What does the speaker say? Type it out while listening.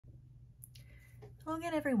Hello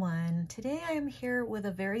again, everyone. Today I am here with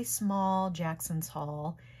a very small Jackson's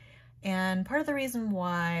haul, and part of the reason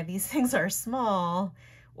why these things are small,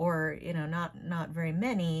 or not very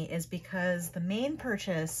many, is because the main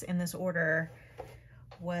purchase in this order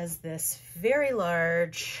was this very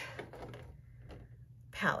large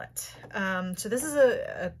palette. So this is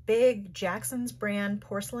a big Jackson's brand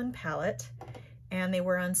porcelain palette, and they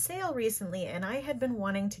were on sale recently, and I had been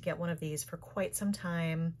wanting to get one of these for quite some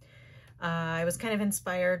time. I was kind of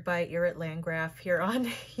inspired by Irit Landgraf here on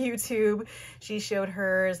YouTube. She showed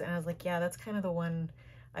hers and I was like, yeah, that's kind of the one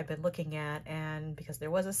I've been looking at. And because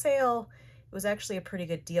there was a sale, it was actually a pretty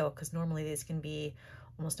good deal because normally these can be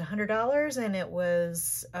almost $100 and it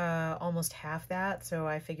was almost half that. So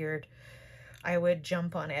I figured I would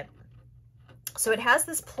jump on it. So it has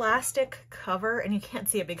this plastic cover, and you can't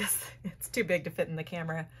see it because it's too big to fit in the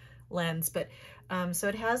camera lens, but so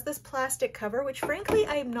it has this plastic cover, which frankly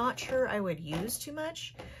I'm not sure I would use too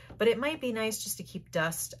much, but it might be nice just to keep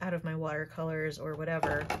dust out of my watercolors or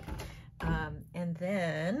whatever. And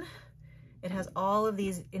then it has all of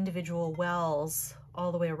these individual wells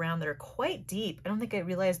all the way around that are quite deep. I don't think I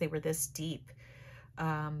realized they were this deep,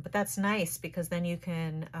 but that's nice because then you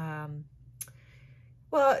can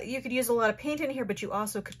well, you could use a lot of paint in here, but you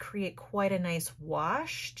also could create quite a nice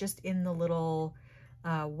wash just in the little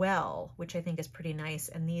well, which I think is pretty nice.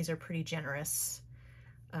 And these are pretty generous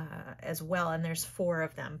as well. And there's 4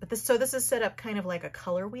 of them. But this is set up kind of like a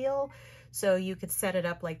color wheel. So you could set it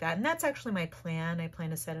up like that. And that's actually my plan. I plan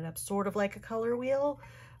to set it up sort of like a color wheel.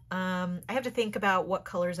 I have to think about what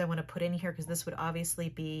colors I want to put in here because this would obviously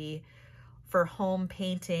be for home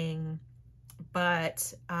painting.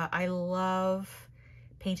 But I love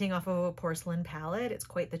painting off of a porcelain palette. It's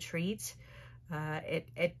quite the treat.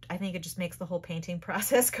 I think it just makes the whole painting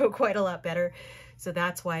process go quite a lot better. So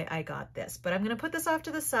that's why I got this. But I'm going to put this off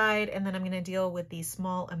to the side, and then I'm going to deal with the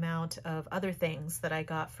small amount of other things that I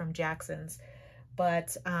got from Jackson's.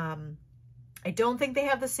 But I don't think they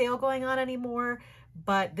have the sale going on anymore,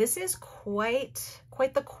 but this is quite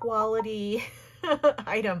the quality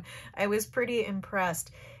item. I was pretty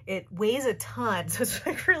impressed. It weighs a ton, so it's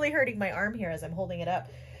like really hurting my arm here as I'm holding it up.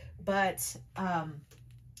 But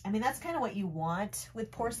I mean, that's kind of what you want with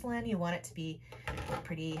porcelain. You want it to be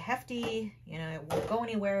pretty hefty. You know, it won't go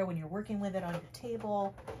anywhere when you're working with it on your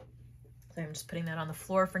table. So I'm just putting that on the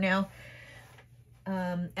floor for now.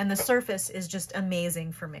 And the surface is just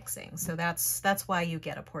amazing for mixing. So that's why you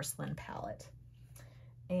get a porcelain palette.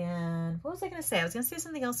 And what was I going to say? I was going to say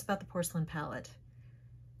something else about the porcelain palette.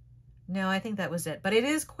 No, I think that was it. But it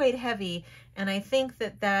is quite heavy, and I think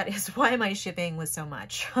that is why my shipping was so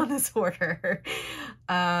much on this order.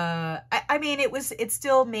 I mean, it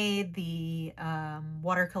still made the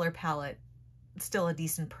watercolor palette still a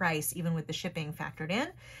decent price, even with the shipping factored in,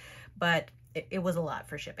 but it was a lot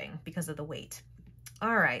for shipping because of the weight.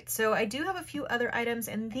 All right, so I do have a few other items,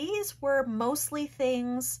 and these were mostly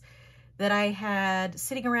things that I had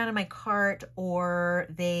sitting around in my cart, or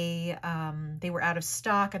they were out of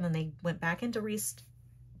stock and then they went back into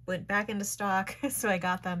stock, so I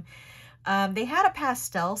got them. They had a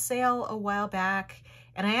pastel sale a while back,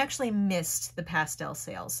 and I actually missed the pastel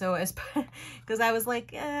sale. So because I was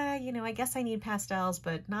like, you know, I guess I need pastels,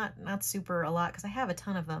 but not super a lot because I have a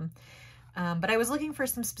ton of them. But I was looking for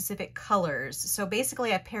some specific colors. So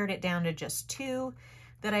basically I pared it down to just 2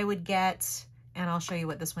 that I would get. And I'll show you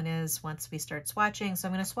what this one is once we start swatching. So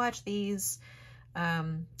I'm going to swatch these.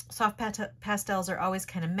 Soft pastels are always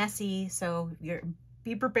kind of messy, so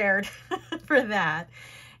be prepared for that.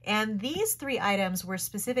 And these 3 items were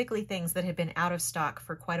specifically things that had been out of stock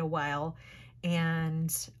for quite a while.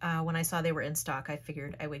 And when I saw they were in stock, I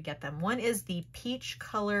figured I would get them. One is the peach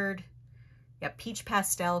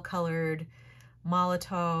pastel colored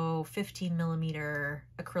Molotow 15mm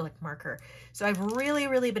acrylic marker. So I've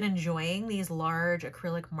really been enjoying these large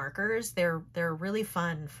acrylic markers. They're really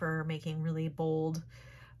fun for making really bold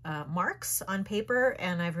marks on paper,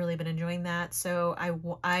 and I've really been enjoying that. So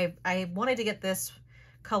I wanted to get this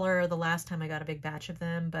color the last time I got a big batch of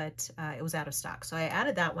them, but it was out of stock. So I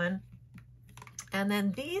added that one. And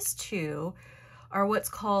then these 2 are what's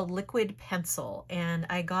called liquid pencil, and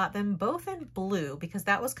I got them both in blue because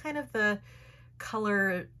that was kind of the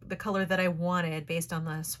color that I wanted based on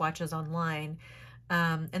the swatches online.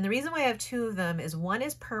 And the reason why I have 2 of them is one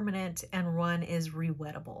is permanent and one is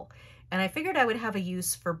rewettable. And I figured I would have a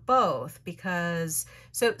use for both because,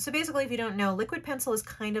 so basically, if you don't know, liquid pencil is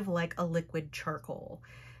kind of like a liquid charcoal.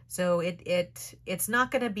 So it's not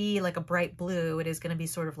going to be like a bright blue. It is going to be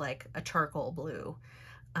sort of like a charcoal blue.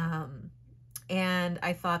 And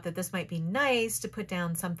I thought that this might be nice to put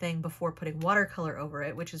down something before putting watercolor over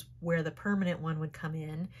it, which is where the permanent one would come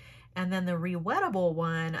in. And then the rewettable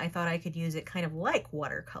one, I thought I could use it kind of like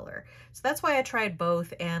watercolor. So that's why I tried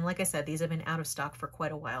both. And like I said, these have been out of stock for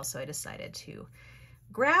quite a while, so I decided to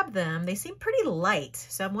grab them. They seem pretty light,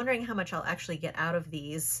 so I'm wondering how much I'll actually get out of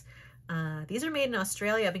these. These are made in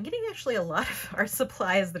Australia. I've been getting actually a lot of art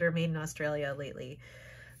supplies that are made in Australia lately.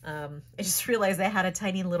 I just realized I had a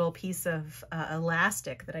tiny little piece of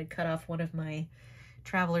elastic that I'd cut off one of my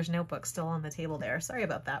traveler's notebooks still on the table there. Sorry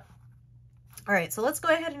about that. All right, so let's go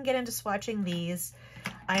ahead and get into swatching these.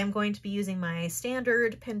 I am going to be using my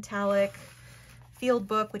standard Pentalic field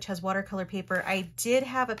book, which has watercolor paper. I did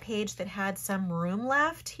have a page that had some room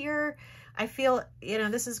left here. I feel, you know,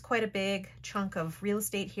 this is quite a big chunk of real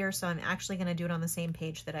estate here, so I'm actually going to do it on the same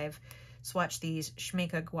page that I've swatched these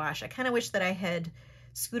Schmincke gouache. I kind of wish that I had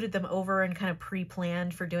scooted them over and kind of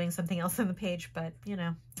pre-planned for doing something else on the page, but you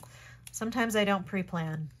know, sometimes I don't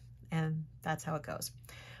pre-plan, and that's how it goes.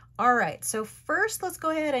 All right, so first let's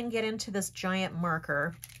go ahead and get into this giant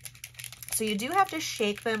marker. So you do have to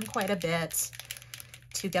shake them quite a bit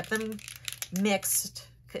to get them mixed.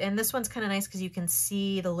 And this one's kind of nice because you can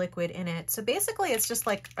see the liquid in it. So basically it's just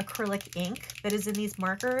like acrylic ink that is in these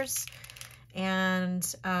markers. And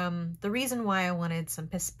the reason why I wanted some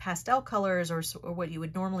pastel colors, or what you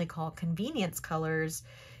would normally call convenience colors,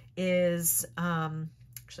 is,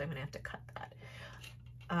 actually I'm gonna have to cut that.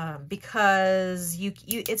 Because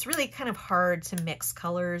it's really kind of hard to mix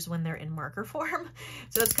colors when they're in marker form.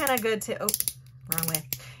 So it's kind of good to, oh, wrong way.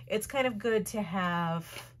 It's kind of good to have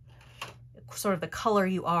sort of the color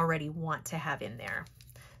you already want to have in there.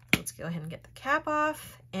 Let's go ahead and get the cap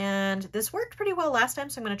off. And this worked pretty well last time,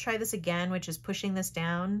 so I'm going to try this again, which is pushing this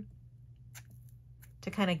down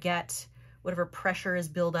to kind of get whatever pressure is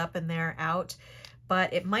built up in there out.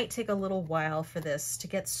 But it might take a little while for this to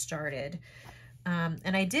get started.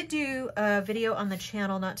 And I did do a video on the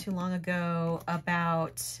channel not too long ago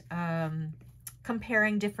about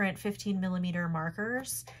comparing different 15mm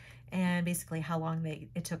markers and basically how long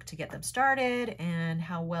it took to get them started and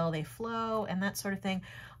how well they flow and that sort of thing.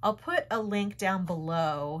 I'll put a link down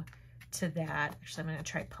below to that. Actually, I'm going to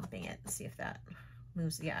try pumping it and see if that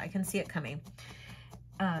moves. Yeah, I can see it coming.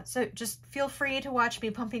 So just feel free to watch me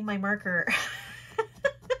pumping my marker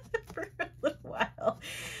for a little while.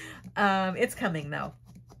 It's coming though.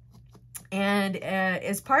 And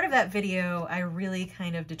as part of that video, I really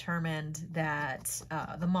kind of determined that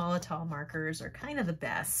the Molotow markers are kind of the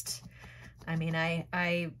best. I mean,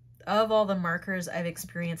 of all the markers I've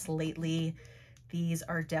experienced lately, these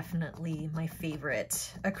are definitely my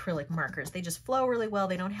favorite acrylic markers. They just flow really well.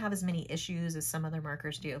 They don't have as many issues as some other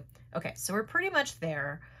markers do. Okay, so we're pretty much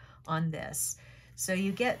there on this. So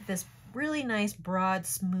you get this really nice, broad,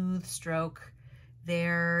 smooth stroke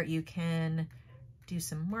there. You can do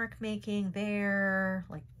some mark making there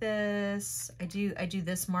like this. I do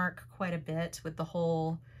this mark quite a bit with the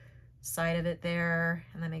whole side of it there,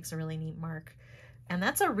 and that makes a really neat mark. And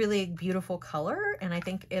that's a really beautiful color, and I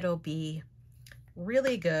think it'll be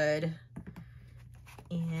really good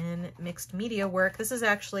in mixed media work. This is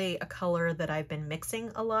actually a color that I've been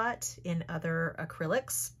mixing a lot in other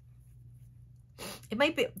acrylics. It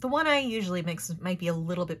might be, the one I usually mix might be a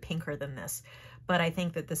little bit pinker than this, but I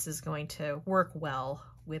think that this is going to work well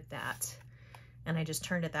with that. And I just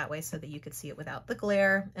turned it that way so that you could see it without the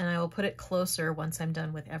glare, and I will put it closer once I'm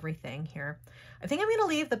done with everything here. I think I'm going to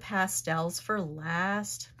leave the pastels for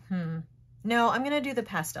last. No, I'm going to do the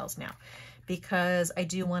pastels now because I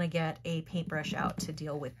do want to get a paintbrush out to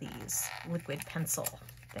deal with these liquid pencil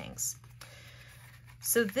things.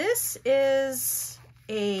 So this is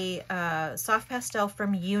a soft pastel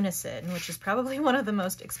from Unison, which is probably one of the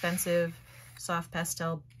most expensive soft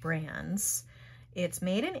pastel brands. It's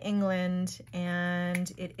made in England,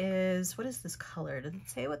 and it is, what is this color? Does it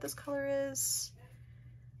say what this color is?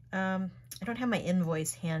 I don't have my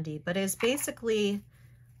invoice handy, but it's basically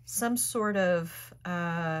some sort of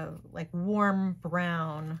like warm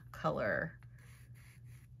brown color.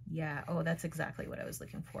 Yeah, oh, that's exactly what I was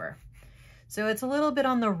looking for. So it's a little bit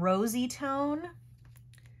on the rosy tone.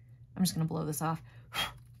 I'm just gonna blow this off.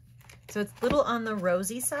 So it's a little on the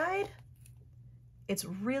rosy side. It's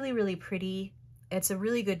really, really pretty. It's a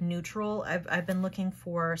really good neutral. I've been looking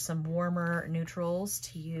for some warmer neutrals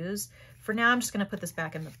to use. For now, I'm just gonna put this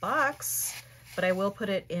back in the box, but I will put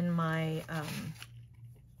it in my,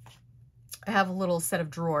 I have a little set of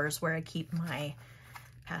drawers where I keep my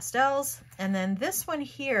pastels. And then this one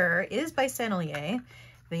here is by Sennelier.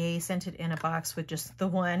 They sent it in a box with just the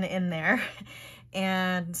one in there.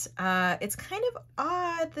 And it's kind of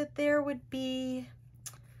odd that there would be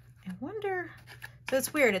I wonder, so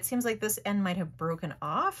it's weird. It seems like this end might have broken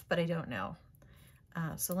off, but I don't know.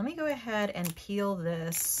 So let me go ahead and peel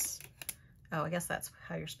this. Oh, I guess that's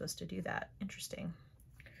how you're supposed to do that. Interesting.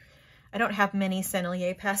 I don't have many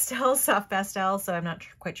Sennelier pastels, soft pastels, so I'm not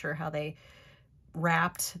quite sure how they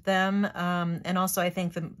wrapped them. And also I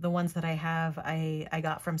think the ones that I have, I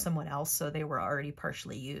got from someone else, so they were already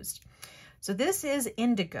partially used. So this is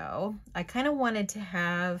indigo. I kind of wanted to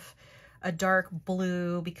have a dark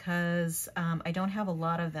blue because I don't have a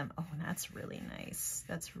lot of them. Oh, that's really nice.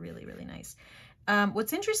 That's really, really nice.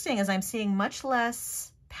 What's interesting is I'm seeing much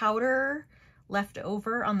less powder left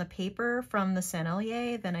over on the paper from the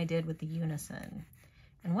Sennelier than I did with the Unison.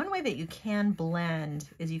 And one way that you can blend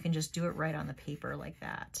is you can just do it right on the paper like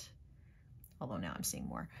that. Although now I'm seeing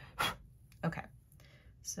more. Okay,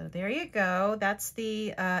 so there you go. That's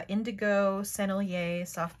the Indigo Sennelier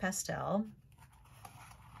Soft Pastel.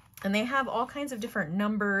 And they have all kinds of different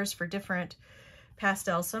numbers for different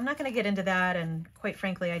pastels, so I'm not going to get into that, and quite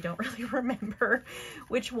frankly I don't really remember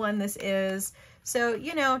which one this is. So,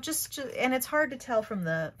 you know, just and it's hard to tell from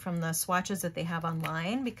the swatches that they have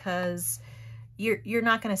online, because you're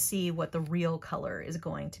not going to see what the real color is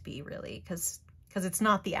going to be, really, because it's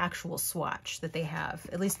not the actual swatch that they have,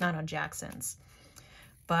 at least not on Jackson's.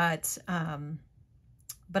 But yeah,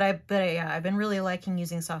 I've been really liking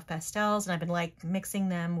using soft pastels, and I've been mixing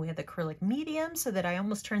them with acrylic medium so that I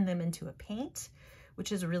almost turn them into a paint,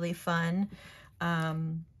 which is really fun.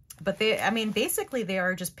 But I mean, basically they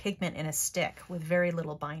are just pigment in a stick with very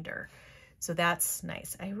little binder. So that's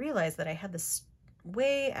nice. I realized that I had this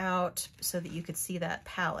way out so that you could see that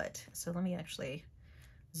palette. So let me actually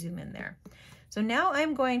zoom in there. So now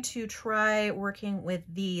I'm going to try working with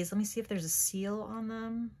these. Let me see if there's a seal on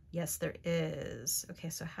them. Yes, there is. Okay,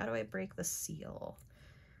 so how do I break the seal?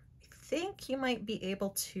 I think you might be able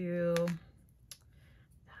to,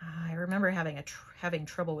 I remember having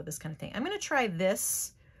trouble with this kind of thing. I'm gonna try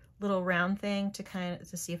this little round thing to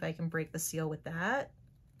see if I can break the seal with that.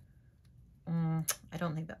 I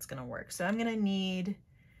don't think that's gonna work. So I'm gonna need,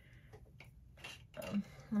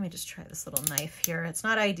 let me just try this little knife here. It's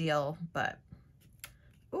not ideal, but,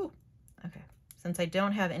 ooh, okay. Since I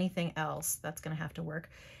don't have anything else, that's gonna have to work.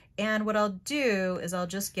 And what I'll do is I'll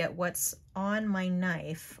just get what's on my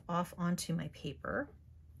knife off onto my paper.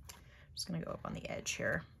 I'm just gonna go up on the edge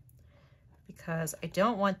here because I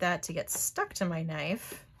don't want that to get stuck to my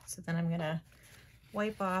knife. So then I'm gonna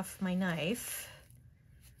wipe off my knife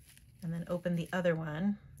and then open the other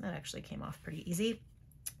one. That actually came off pretty easy.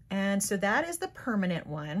 And so that is the permanent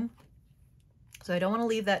one. So I don't want to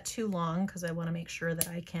leave that too long because I want to make sure that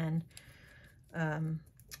I can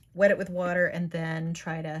wet it with water and then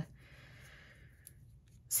try to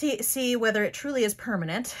see whether it truly is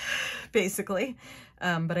permanent, basically.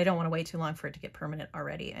 But I don't want to wait too long for it to get permanent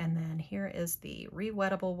already. And then here is the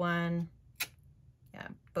rewettable one. Yeah,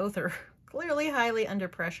 both are clearly highly under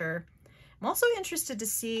pressure. I'm also interested to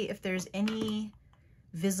see if there's any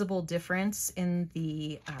visible difference in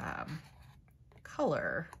the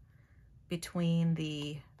color between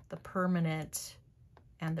the permanent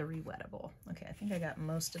and the rewettable. Okay, I think I got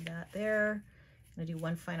most of that there. I'm gonna do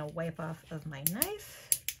one final wipe off of my knife.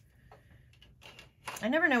 I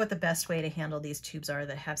never know what the best way to handle these tubes are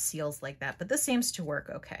that have seals like that, but this seems to work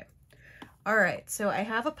okay. All right, so I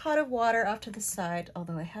have a pot of water off to the side,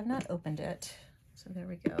 although I have not opened it. So there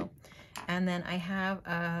we go. And then I have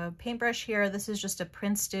a paintbrush here. This is just a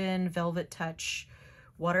Princeton Velvet Touch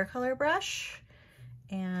watercolor brush.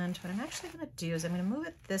 And what I'm actually gonna do is I'm gonna move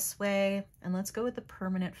it this way, and let's go with the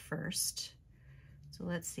permanent first. So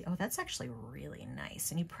let's see. Oh, that's actually really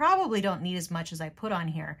nice. And you probably don't need as much as I put on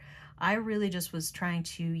here. I really just was trying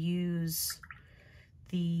to use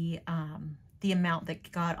the amount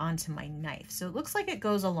that got onto my knife. So it looks like it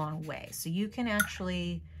goes a long way. So you can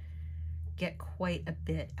actually get quite a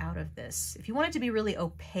bit out of this. If you want it to be really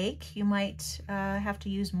opaque, you might have to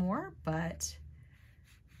use more, but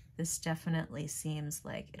this definitely seems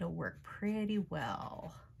like it'll work pretty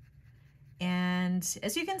well. And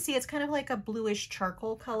as you can see, it's kind of like a bluish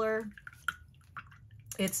charcoal color.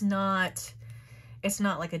 It's not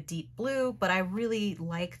like a deep blue, but I really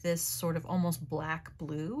like this sort of almost black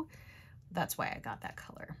blue. That's why I got that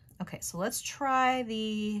color. Okay, so let's try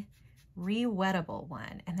the rewettable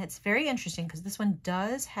one. And it's very interesting because this one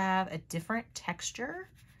does have a different texture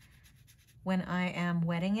when I am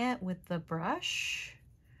wetting it with the brush.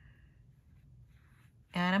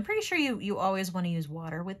 And I'm pretty sure you always want to use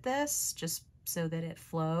water with this just so that it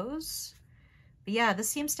flows. But yeah, this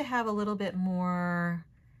seems to have a little bit more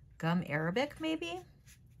gum arabic maybe.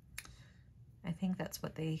 I think that's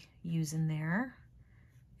what they use in there.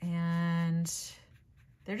 And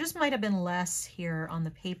There just might have been less here on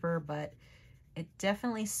the paper, but it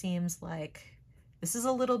definitely seems like this is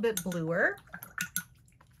a little bit bluer.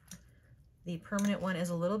 The permanent one is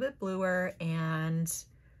a little bit bluer and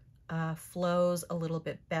flows a little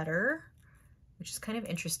bit better, which is kind of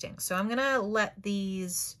interesting. So I'm gonna let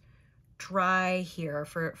these dry here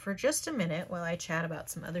for just a minute while I chat about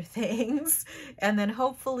some other things. And then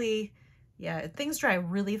hopefully, yeah, things dry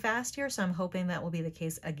really fast here, so I'm hoping that will be the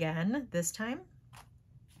case again this time.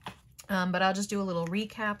 But I'll just do a little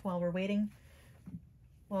recap while we're waiting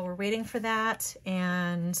for that.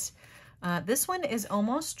 And this one is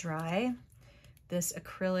almost dry, this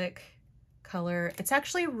acrylic color. It's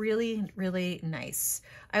actually really, really nice.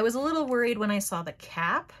 I was a little worried when I saw the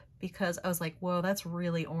cap because I was like, whoa, that's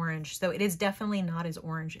really orange. So it is definitely not as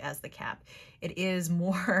orange as the cap. It is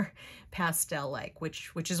more pastel-like,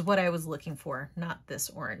 which is what I was looking for, not this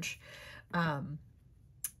orange.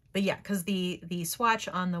 But yeah, because the swatch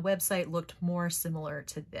on the website looked more similar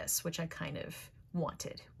to this, which I kind of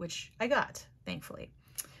wanted, which I got, thankfully.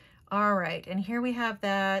 All right, and here we have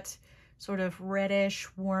that sort of reddish,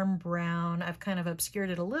 warm brown. I've kind of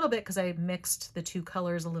obscured it a little bit because I mixed the two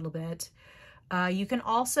colors a little bit. You can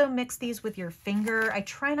also mix these with your finger. I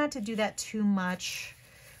try not to do that too much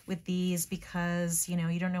with these because, you know,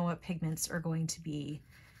 you don't know what pigments are going to be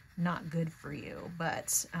not good for you.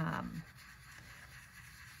 But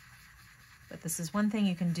this is one thing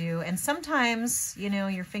you can do. And sometimes, you know,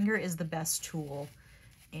 your finger is the best tool.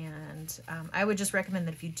 And I would just recommend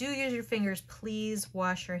that if you do use your fingers, please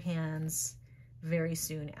wash your hands very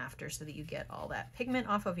soon after so that you get all that pigment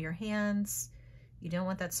off of your hands. You don't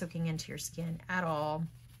want that soaking into your skin at all.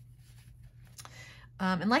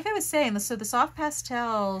 And like I was saying, so the soft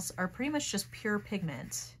pastels are pretty much just pure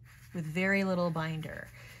pigment with very little binder.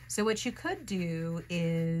 So what you could do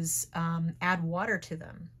is add water to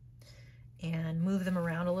them and move them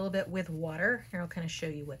around a little bit with water. Here, I'll kind of show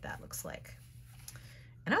you what that looks like.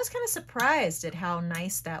 And I was kind of surprised at how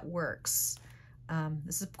nice that works.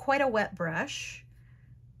 This is quite a wet brush.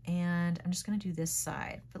 And I'm just going to do this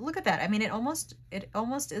side. But look at that. I mean, it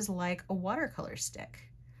almost is like a watercolor stick.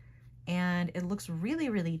 And it looks really,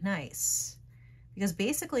 really nice. Because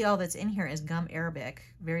basically all that's in here is gum arabic,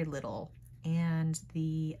 very little, and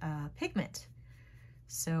the pigment.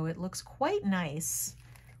 So it looks quite nice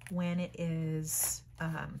when it is,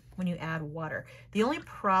 when you add water. The only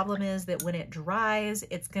problem is that when it dries,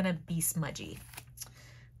 it's going to be smudgy.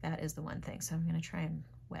 That is the one thing. So I'm going to try and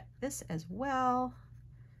wet this as well.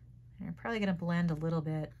 I'm probably going to blend a little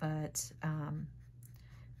bit, but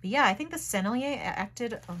yeah, I think the Sennelier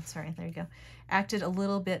acted, oh, sorry, there you go, acted a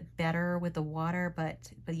little bit better with the water,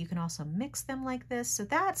 but you can also mix them like this. So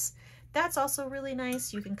that's also really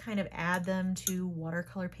nice. You can kind of add them to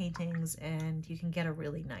watercolor paintings and you can get a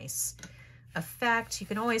really nice effect. You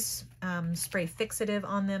can always spray fixative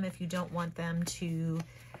on them if you don't want them to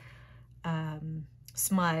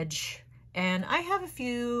smudge. And I have a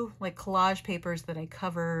few like collage papers that I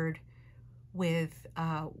covered with,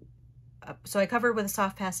 so I covered with a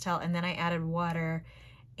soft pastel and then I added water,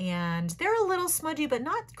 and they're a little smudgy, but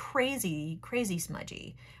not crazy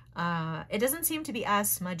smudgy. It doesn't seem to be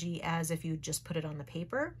as smudgy as if you just put it on the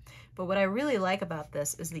paper. But what I really like about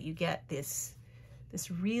this is that you get this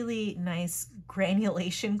really nice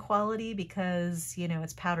granulation quality because, you know,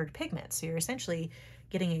 it's powdered pigment. So you're essentially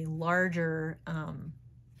getting a larger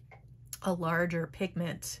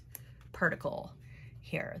pigment particle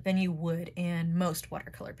here than you would in most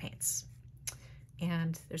watercolor paints.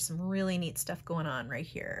 And there's some really neat stuff going on right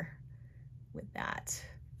here with that.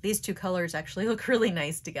 These two colors actually look really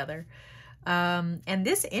nice together. And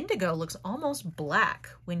this indigo looks almost black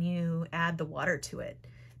when you add the water to it,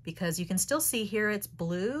 because you can still see here it's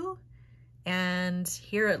blue and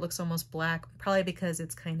here it looks almost black, probably because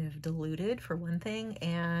it's kind of diluted for one thing.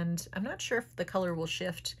 And I'm not sure if the color will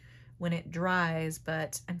shift when it dries,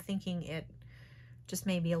 but I'm thinking it just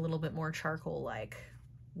may be a little bit more charcoal-like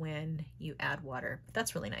when you add water.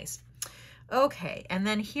 That's really nice. Okay, and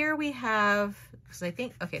then here we have, because I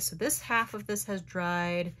think, okay, so this half of this has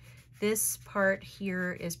dried. This part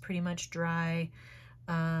here is pretty much dry.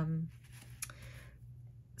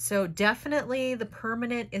 So definitely the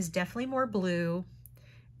permanent is definitely more blue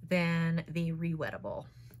than the rewettable.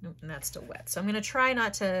 Nope, and that's still wet. So I'm gonna try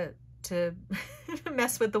not to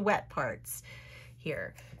mess with the wet parts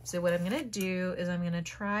here. So what I'm gonna do is I'm gonna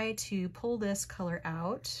try to pull this color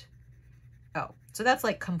out. Oh, so that's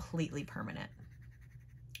like completely permanent.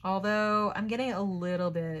 Although I'm getting a little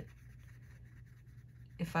bit,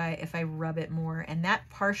 if I rub it more, and that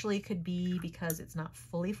partially could be because it's not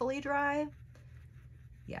fully dry.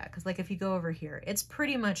 Yeah, because like if you go over here, it's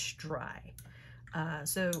pretty much dry.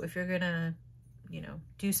 So if you're gonna, you know,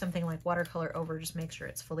 do something like watercolor over, just make sure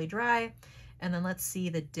it's fully dry. And then let's see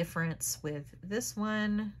the difference with this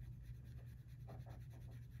one.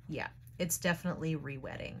 Yeah, it's definitely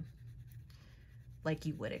re-wetting like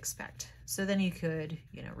you would expect. So then you could,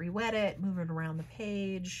 you know, re-wet it, move it around the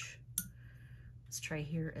page. Let's try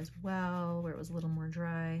here as well, where it was a little more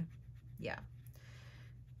dry. Yeah.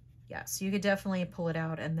 Yeah, so you could definitely pull it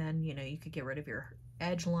out, and then, you know, you could get rid of your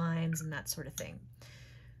edge lines and that sort of thing.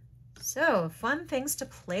 So fun things to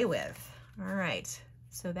play with. All right,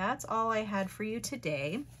 so that's all I had for you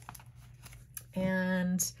today.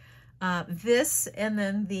 And this, and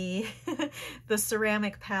then the the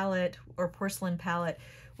ceramic palette or porcelain palette,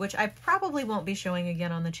 which I probably won't be showing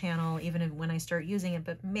again on the channel even when I start using it,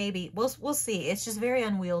 but maybe we'll see. It's just very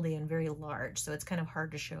unwieldy and very large, so it's kind of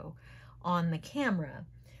hard to show on the camera.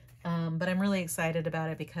 But I'm really excited about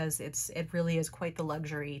it because it really is quite the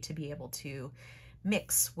luxury to be able to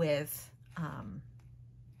mix with a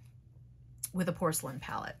porcelain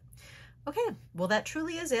palette. Okay, well, that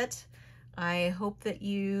truly is it. I hope that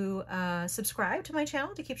you subscribe to my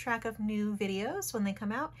channel to keep track of new videos when they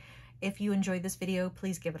come out. If you enjoyed this video,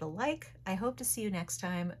 please give it a like. I hope to see you next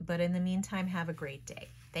time, but in the meantime, have a great day.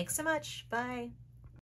 Thanks so much. Bye.